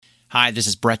Hi, this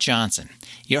is Brett Johnson,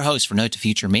 your host for Note to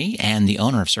Future Me and the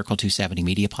owner of Circle 270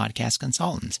 Media Podcast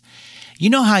Consultants. You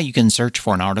know how you can search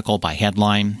for an article by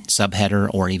headline, subheader,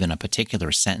 or even a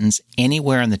particular sentence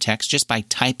anywhere in the text just by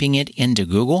typing it into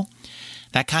Google?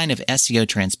 That kind of SEO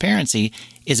transparency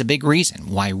is a big reason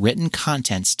why written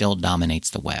content still dominates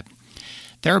the web.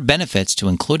 There are benefits to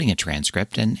including a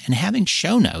transcript and having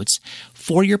show notes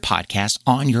for your podcast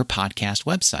on your podcast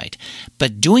website,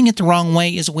 but doing it the wrong way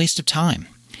is a waste of time.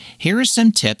 Here are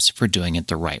some tips for doing it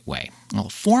the right way. Well,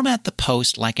 format the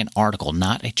post like an article,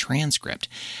 not a transcript.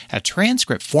 A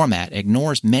transcript format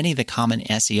ignores many of the common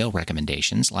SEO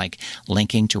recommendations, like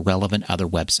linking to relevant other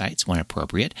websites when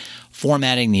appropriate,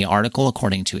 formatting the article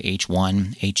according to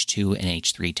H1, H2, and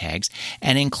H3 tags,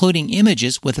 and including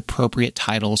images with appropriate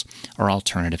titles or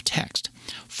alternative text.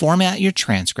 Format your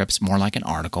transcripts more like an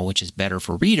article, which is better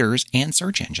for readers and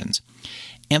search engines.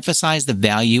 Emphasize the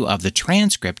value of the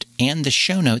transcript and the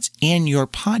show notes in your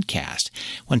podcast.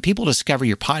 When people discover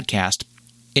your podcast,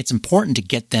 it's important to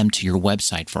get them to your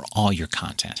website for all your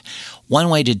content. One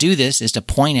way to do this is to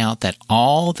point out that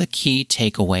all the key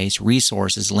takeaways,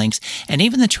 resources, links, and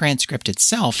even the transcript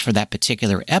itself for that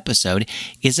particular episode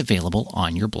is available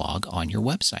on your blog on your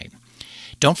website.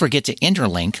 Don't forget to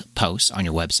interlink posts on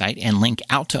your website and link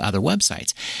out to other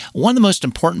websites. One of the most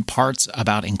important parts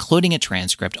about including a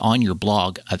transcript on your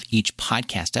blog of each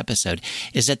podcast episode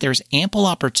is that there's ample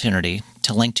opportunity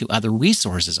to link to other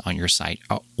resources on your site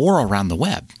or around the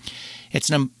web. It's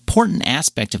an important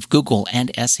aspect of Google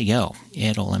and SEO.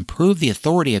 It'll improve the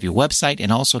authority of your website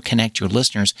and also connect your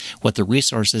listeners with the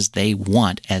resources they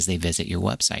want as they visit your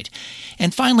website.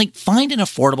 And finally, find an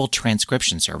affordable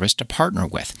transcription service to partner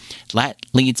with. That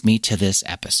leads me to this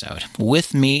episode.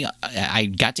 With me, I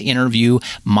got to interview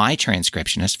my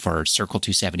transcriptionist for Circle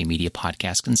 270 Media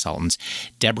Podcast Consultants,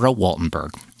 Deborah Waltenberg,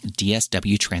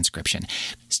 DSW Transcription.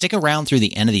 Stick around through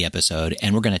the end of the episode,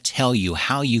 and we're going to tell you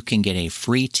how you can get a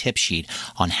free tip sheet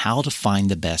on how to find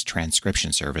the best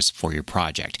transcription service for your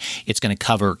project. It's going to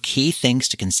cover key things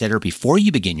to consider before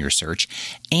you begin your search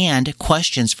and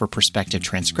questions for prospective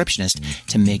transcriptionists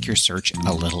to make your search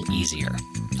a little easier.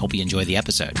 Hope you enjoy the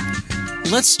episode.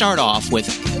 Let's start off with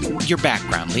your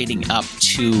background leading up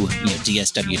to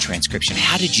DSW Transcription.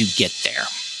 How did you get there?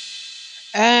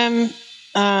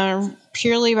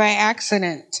 Purely by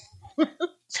accident.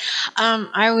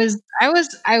 I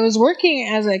was working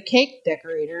as a cake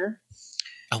decorator.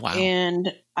 Oh, wow.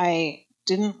 And I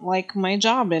didn't like my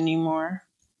job anymore.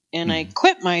 And I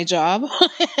quit my job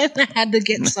and I had to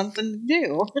get something to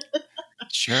do.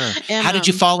 Sure. And, how'd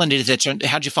you fall into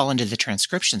the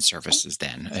transcription services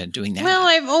then, doing that? Well,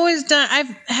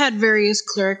 I've had various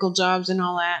clerical jobs and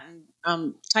all that,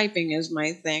 and typing is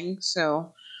my thing.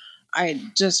 So I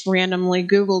just randomly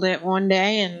Googled it one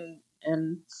day,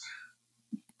 and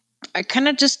I kind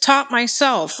of just taught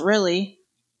myself, really.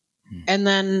 And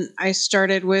then I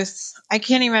started with, I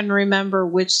can't even remember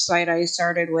which site I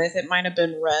started with. It might have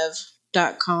been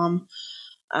rev.com,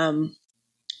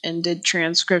 and did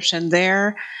transcription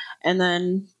there. And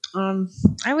then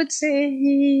I would say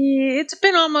it's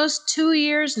been almost 2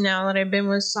 years now that I've been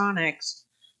with Sonics.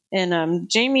 And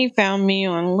Jamie found me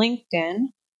on LinkedIn.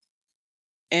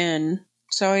 And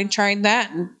so I tried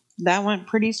that, and that went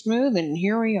pretty smooth, and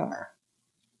here we are.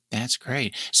 That's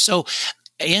great. So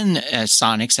in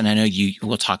Sonics, and I know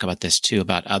we'll talk about this too,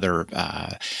 about other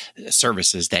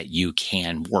services that you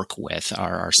can work with,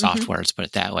 or software, let's put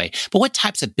it that way. But what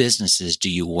types of businesses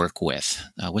do you work with?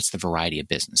 What's the variety of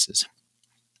businesses?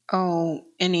 Oh,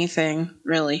 anything,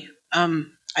 really.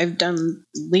 I've done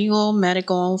legal,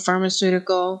 medical,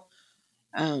 pharmaceutical,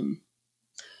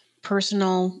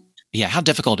 personal. Yeah, how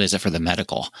difficult is it for the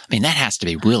medical? I mean, that has to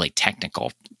be really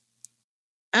technical.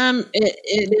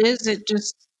 It is. It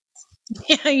just,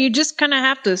 you just kind of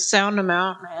have to sound them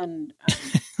out and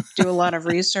do a lot of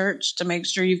research to make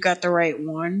sure you've got the right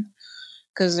one,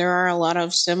 because there are a lot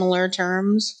of similar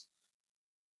terms,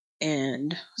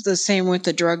 and the same with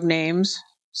the drug names.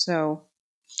 So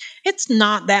it's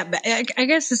not that bad. I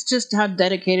guess it's just how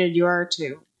dedicated you are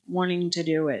to wanting to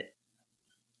do it.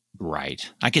 Right.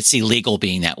 I could see legal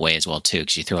being that way as well, too,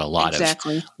 because you throw a lot of,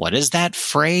 what is that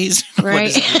phrase?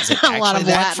 Right. Is it a lot of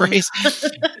that phrase?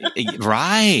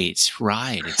 Right,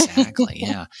 exactly,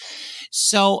 yeah.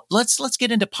 So let's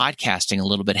get into podcasting a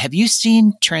little bit. Have you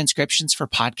seen transcriptions for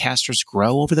podcasters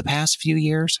grow over the past few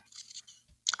years?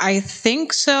 I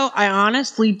think so. I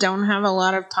honestly don't have a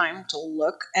lot of time to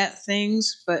look at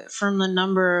things, but from the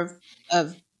number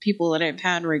of people that I've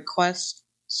had request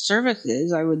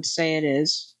services, I would say it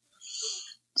is.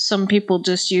 Some people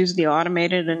just use the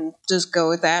automated and just go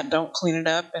with that, don't clean it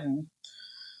up. And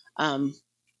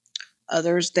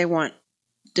Others, they want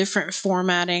different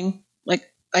formatting.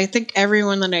 Like, I think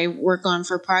everyone that I work on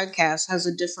for podcasts has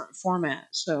a different format.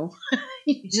 So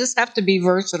you just have to be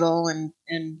versatile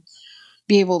and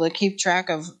be able to keep track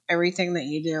of everything that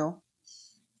you do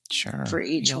Sure. for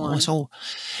each one.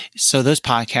 So those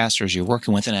podcasters you're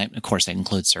working with, and of course that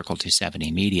includes Circle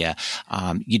 270 Media,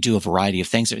 you do a variety of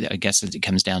things. I guess it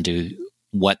comes down to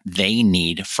what they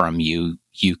need from you.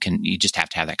 You just have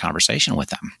to have that conversation with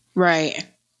them. Right.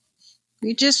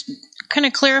 You just kind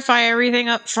of clarify everything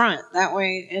up front that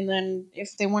way. And then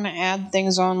if they want to add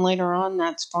things on later on,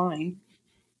 that's fine.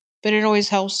 But it always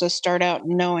helps to start out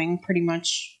knowing pretty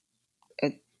much,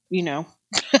 you know,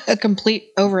 a complete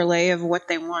overlay of what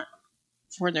they want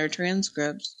for their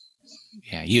transcripts.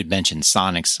 Yeah, you had mentioned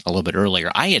Sonics a little bit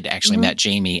earlier. I had actually met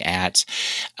Jamie at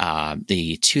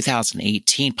the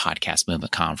 2018 Podcast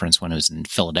Movement Conference when it was in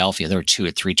Philadelphia. There were 2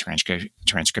 or 3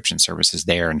 transcription services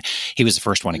there, and he was the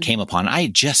first one I came upon. I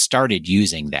had just started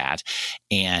using that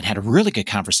and had a really good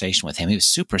conversation with him. He was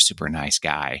super, super nice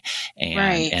guy,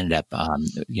 and ended up,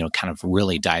 kind of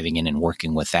really diving in and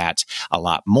working with that a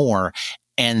lot more.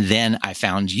 And then I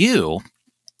found you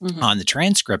on the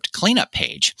transcript cleanup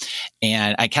page.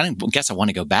 And I kind of guess I want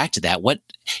to go back to that. What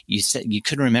you said, you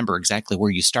couldn't remember exactly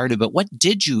where you started, but what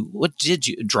did you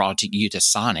draw you to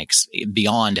Sonics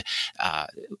beyond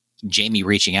Jamie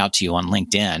reaching out to you on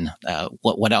LinkedIn?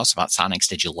 What else about Sonics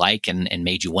did you like and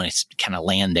made you want to kind of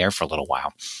land there for a little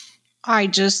while? I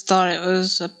just thought it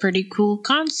was a pretty cool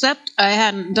concept. I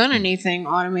hadn't done anything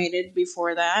automated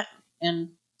before that. And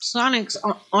Sonics,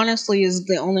 honestly, is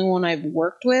the only one I've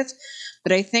worked with.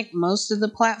 But I think most of the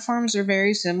platforms are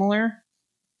very similar.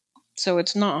 So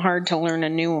it's not hard to learn a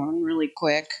new one really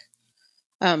quick.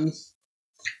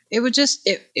 It was just,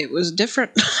 it was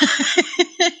different.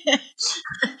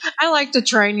 I like to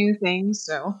try new things,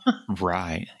 so.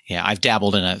 Right. Yeah, I've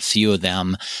dabbled in a few of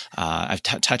them. I've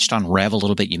touched on Rev a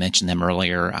little bit. You mentioned them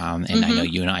earlier, and I know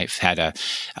you and I have had a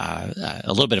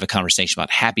little bit of a conversation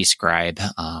about Happy Scribe.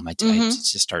 I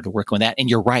just started working with that, and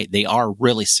you're right; they are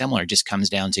really similar. It just comes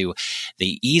down to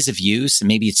the ease of use, and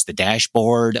maybe it's the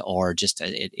dashboard or just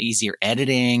easier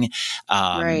editing.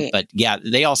 Right. But yeah,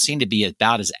 they all seem to be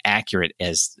about as accurate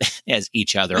as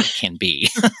each other can be.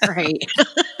 Right.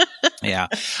 Yeah.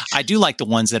 I do like the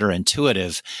ones that are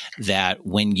intuitive, that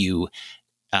when you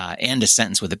end a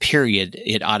sentence with a period,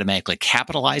 it automatically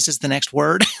capitalizes the next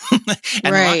word.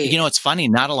 And right. it's funny.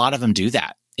 Not a lot of them do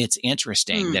that. It's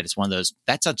interesting that it's one of those,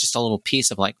 that's just a little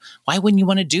piece of like, why wouldn't you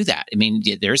want to do that? I mean,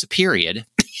 there's a period.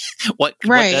 What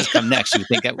does come next? You would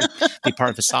think that would be part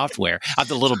of the software. I have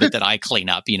the little bit that I clean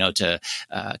up, to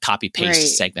copy paste a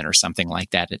segment or something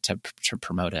like that to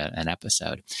promote an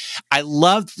episode. I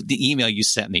loved the email you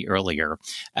sent me earlier.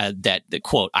 That the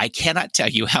quote: "I cannot tell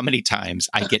you how many times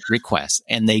I get requests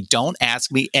and they don't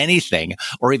ask me anything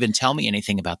or even tell me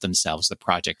anything about themselves, the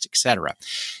project, etc."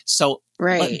 So.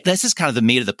 Right. This is kind of the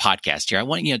meat of the podcast here. I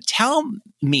want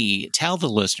tell the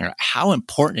listener how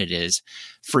important it is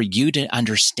for you to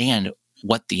understand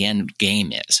what the end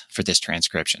game is for this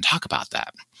transcription. Talk about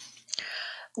that.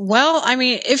 Well, I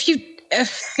mean, if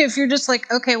you're just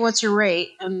like, okay, what's your rate?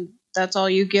 And that's all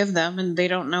you give them and they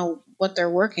don't know what they're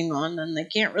working on, then they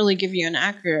can't really give you an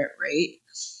accurate rate.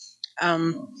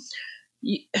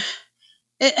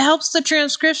 It helps the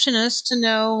transcriptionist to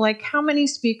know like how many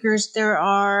speakers there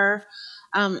are.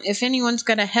 If anyone's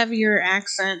got a heavier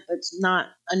accent that's not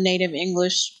a native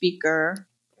English speaker,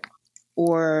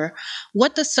 or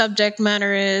what the subject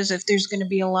matter is, if there's going to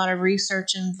be a lot of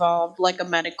research involved, like a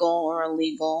medical or a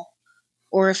legal,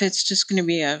 or if it's just going to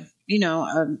be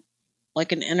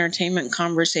like an entertainment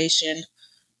conversation.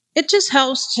 It just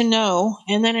helps to know.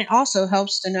 And then it also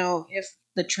helps to know if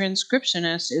the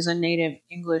transcriptionist is a native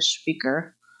English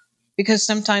speaker, because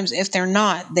sometimes if they're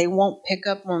not, they won't pick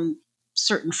up on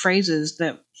certain phrases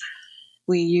that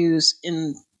we use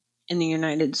in the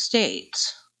United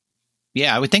States.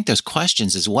 Yeah, I would think those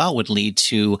questions as well would lead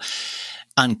to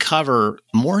uncover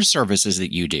more services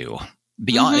that you do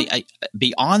beyond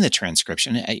the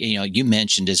transcription. You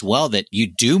mentioned as well that you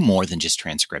do more than just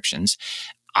transcriptions.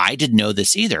 I didn't know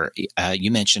this either. You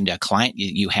mentioned a client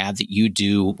you have that you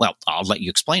do. Well, I'll let you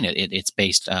explain it. It's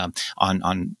based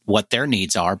on what their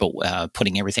needs are, but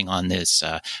putting everything on this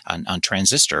on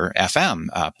Transistor FM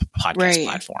podcast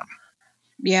platform.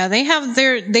 Yeah,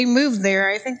 they moved there.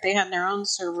 I think they had their own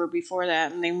server before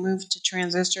that, and they moved to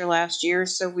Transistor last year.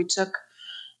 So we took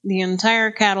the entire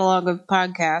catalog of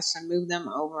podcasts and moved them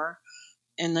over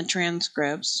in the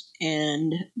transcripts,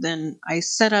 and then I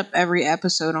set up every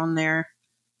episode on there.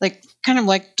 Like kind of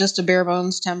like just a bare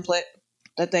bones template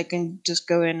that they can just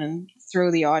go in and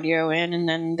throw the audio in and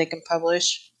then they can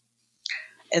publish.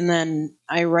 and then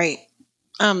I write.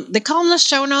 They call them the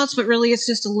show notes, but really it's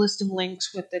just a list of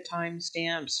links with the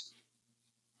timestamps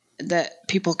that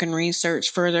people can research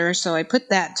further. So I put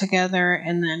that together,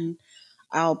 and then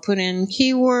I'll put in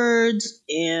keywords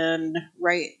and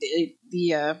write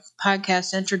the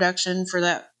podcast introduction for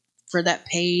that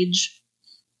page.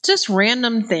 Just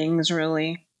random things,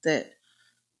 really, that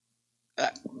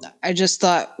I just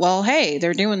thought, well, hey,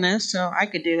 they're doing this, so I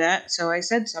could do that. So I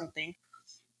said something.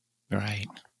 Right.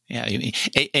 Yeah.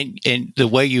 And the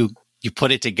way you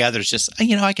put it together is just,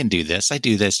 I can do this. I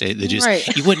do this.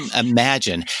 Right. You wouldn't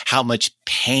imagine how much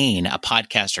pain a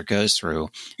podcaster goes through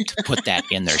to put that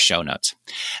in their show notes.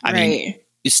 I mean,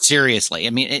 seriously. I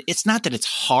mean, it's not that it's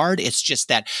hard. It's just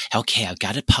that, okay, I've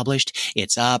got it published.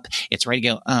 It's up. It's ready to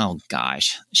go. Oh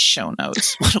gosh, show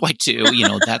notes. What do I do?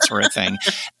 That sort of thing.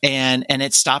 And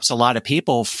it stops a lot of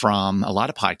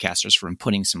podcasters from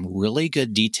putting some really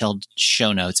good detailed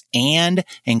show notes and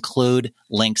include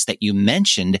links that you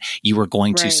mentioned you were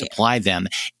going to supply them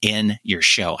in your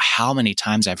show. How many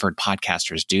times I've heard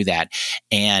podcasters do that.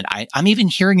 And I'm even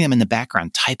hearing them in the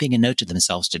background typing a note to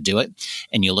themselves to do it.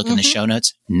 And you look in the show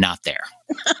notes, not there.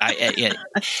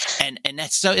 And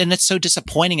that's so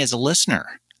disappointing as a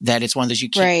listener that it's one of those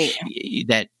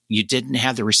that you didn't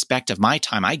have the respect of my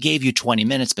time. I gave you 20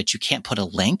 minutes, but you can't put a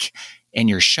link in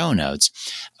your show notes.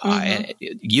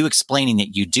 You explaining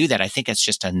that you do that, I think it's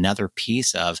just another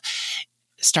piece of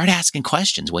start asking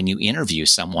questions when you interview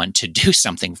someone to do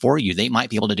something for you. They might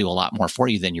be able to do a lot more for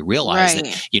you than you realize.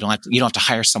 That you don't have to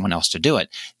hire someone else to do it.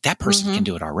 That person can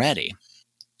do it already,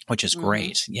 which is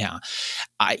great. Yeah.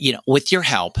 With your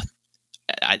help,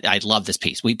 I love this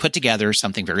piece. We put together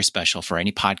something very special for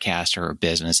any podcaster or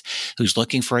business who's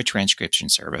looking for a transcription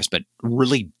service, but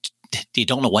really you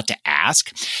don't know what to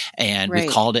ask. And we've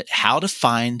called it How to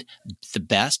Find the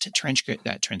Best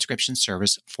Transcription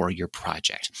Service for Your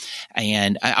Project.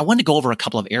 And I wanted to go over a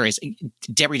couple of areas.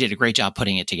 Deborah did a great job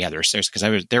putting it together.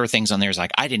 Because there were things on there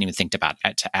like I didn't even think about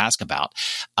to ask about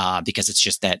because it's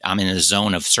just that I'm in the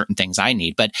zone of certain things I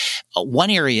need. But one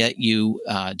area you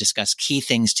discuss key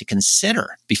things to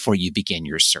consider before you begin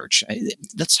your search.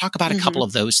 Let's talk about a couple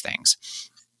of those things.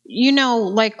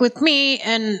 Like with me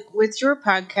and with your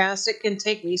podcast, it can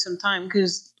take me some time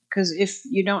because if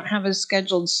you don't have a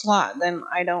scheduled slot, then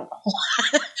I don't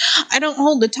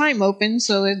hold the time open.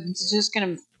 So it's just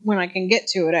kind of when I can get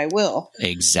to it, I will.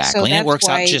 Exactly. So and it works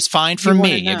out just fine for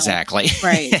me. Exactly.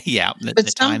 Right. Yeah. But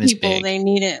the time is big. Some people, they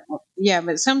need it. Yeah.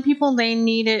 But some people, they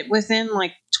need it within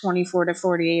like 24 to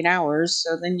 48 hours.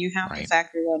 So then you have to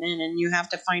factor that in, and you have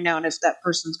to find out if that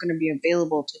person's going to be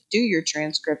available to do your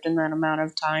transcript in that amount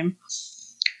of time.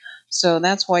 So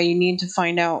that's why you need to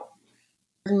find out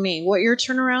what your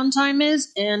turnaround time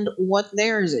is and what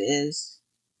theirs is.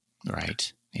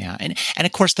 Right. Yeah. And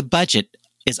of course the budget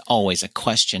is always a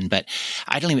question, but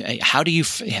how do you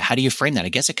frame that? I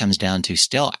guess it comes down to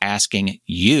still asking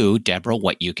you, Deborah,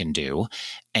 what you can do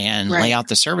and lay out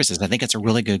the services. I think it's a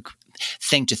really good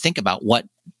thing to think about. What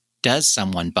does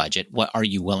someone budget? What are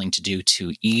you willing to do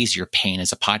to ease your pain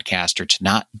as a podcaster to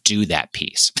not do that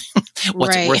piece?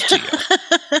 What's it worth to you?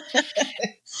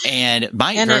 And it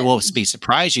might very well be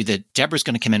surprise you that Deborah's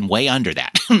going to come in way under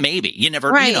that. Maybe. You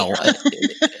never,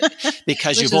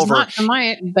 because which you've is not to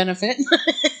my benefit.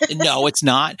 No, it's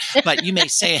not. But you may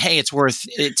say, hey,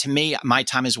 to me, my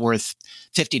time is worth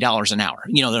 $50 an hour.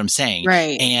 You know what I'm saying?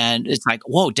 Right. And it's like,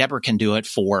 whoa, Deborah can do it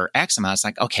for X amount. It's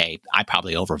like, okay, I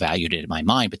probably overvalued it in my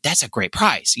mind, but that's a great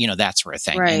price, that sort of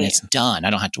thing. Right. And it's done. I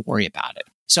don't have to worry about it.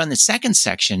 So in the second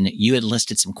section, you had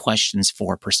listed some questions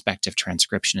for prospective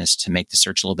transcriptionists to make the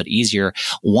search a little bit easier.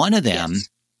 One of them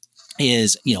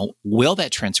is, will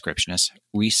that transcriptionist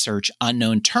research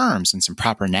unknown terms and some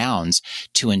proper nouns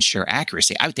to ensure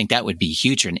accuracy? I would think that would be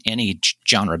huge in any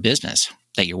genre of business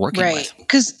that you're working with. Right,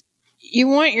 because you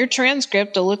want your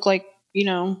transcript to look like, you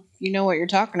know what you're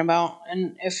talking about.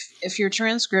 And if your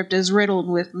transcript is riddled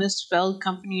with misspelled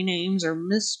company names or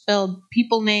misspelled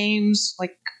people names,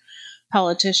 like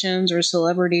politicians or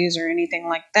celebrities or anything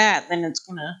like that, then it's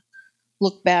going to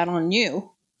look bad on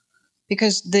you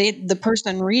because the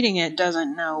person reading it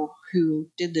doesn't know who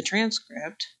did the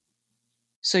transcript.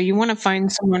 So you want to find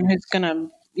someone who's going to,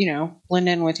 blend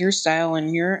in with your style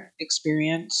and your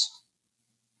experience.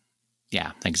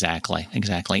 Yeah, exactly.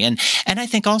 And I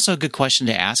think also a good question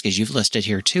to ask, as you've listed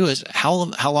here too, is how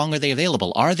long are they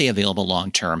available? Are they available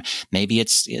long term? Maybe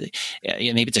it's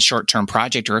a short term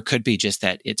project, or it could be just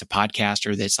that it's a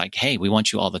podcaster that's like, hey, we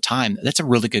want you all the time. That's a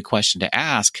really good question to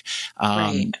ask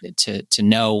to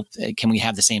know, can we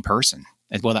have the same person?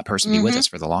 Will that person be with us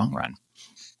for the long run?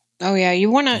 Oh yeah, you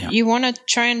want to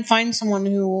try and find someone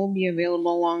who will be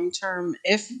available long term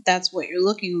if that's what you're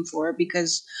looking for,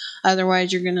 because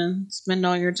otherwise you're going to spend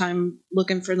all your time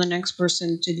looking for the next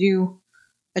person to do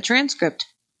a transcript.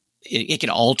 It can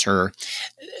alter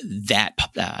that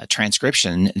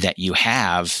transcription that you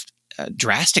have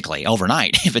drastically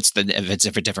overnight if it's a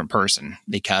different person,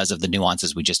 because of the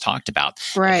nuances we just talked about,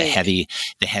 Right. the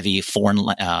heavy foreign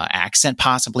accent,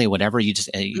 possibly, whatever. You just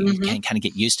you can kind of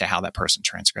get used to how that person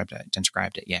transcribed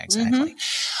it. Yeah, exactly.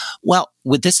 Well,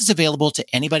 this is available to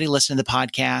anybody listening to the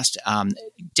podcast.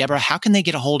 Deborah, how can they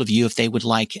get a hold of you if they would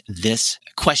like this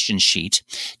question sheet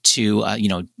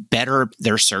to better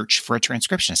their search for a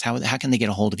transcriptionist? How can they get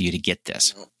a hold of you to get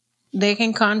this? They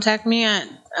can contact me at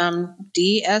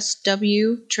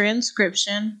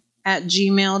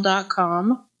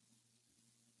dswtranscription@gmail.com.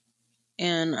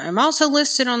 And I'm also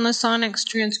listed on the Sonics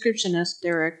transcriptionist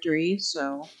directory.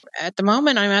 So at the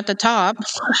moment, I'm at the top.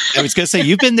 I was going to say,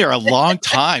 you've been there a long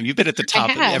time. You've been at the top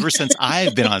I have. ever since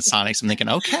I've been on Sonics. I'm thinking,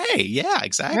 okay, yeah,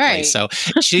 exactly. Right. So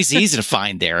she's easy to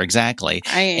find there. Exactly.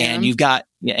 I am.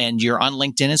 And you're on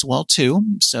LinkedIn as well too.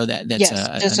 So that's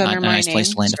just a under my nice place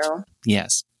name, to land. so.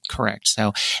 Yes. Correct.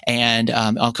 So, and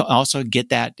I'll also get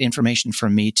that information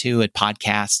from me too at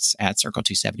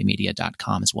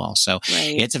podcasts@circle270media.com as well. So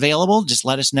It's available. Just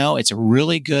let us know. It's a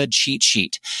really good cheat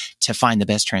sheet to find the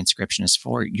best transcriptionist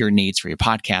for your needs for your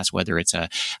podcast, whether it's a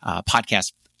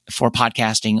podcast for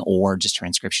podcasting or just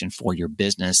transcription for your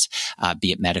business,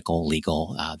 be it medical,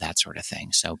 legal, that sort of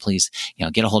thing. So please,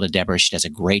 get a hold of Deborah. She does a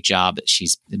great job.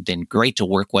 She's been great to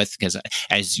work with because,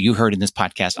 as you heard in this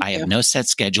podcast, I have no set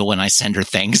schedule when I send her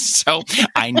things. So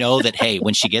I know that, hey,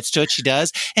 when she gets to it, she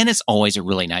does. And it's always a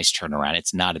really nice turnaround.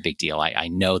 It's not a big deal. I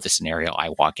know the scenario I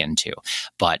walk into,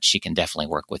 but she can definitely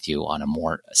work with you on a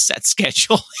more set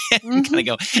schedule and kind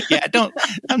of go,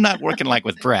 I'm not working like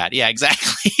with Brad. Yeah,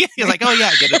 exactly. You're like, oh yeah,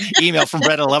 I get an email from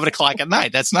Brett at 11 o'clock at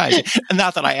night. That's nice. And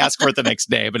not that I ask for it the next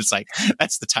day, but it's like,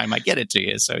 that's the time I get it to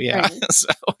you. So yeah, So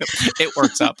it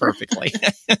works out perfectly.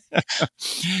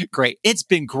 Great. It's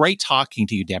been great talking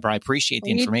to you, Deborah. I appreciate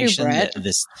the information.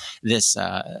 This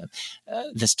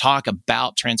talk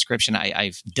about transcription.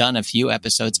 I've done a few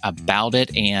episodes about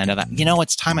it, and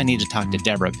it's time I need to talk to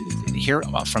Deborah, hear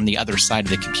from the other side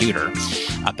of the computer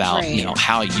about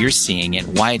how you're seeing it,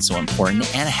 why it's so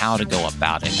important, and how to go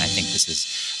about it. And I think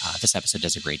this episode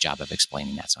does a great job of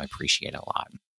explaining that, so I appreciate it a lot.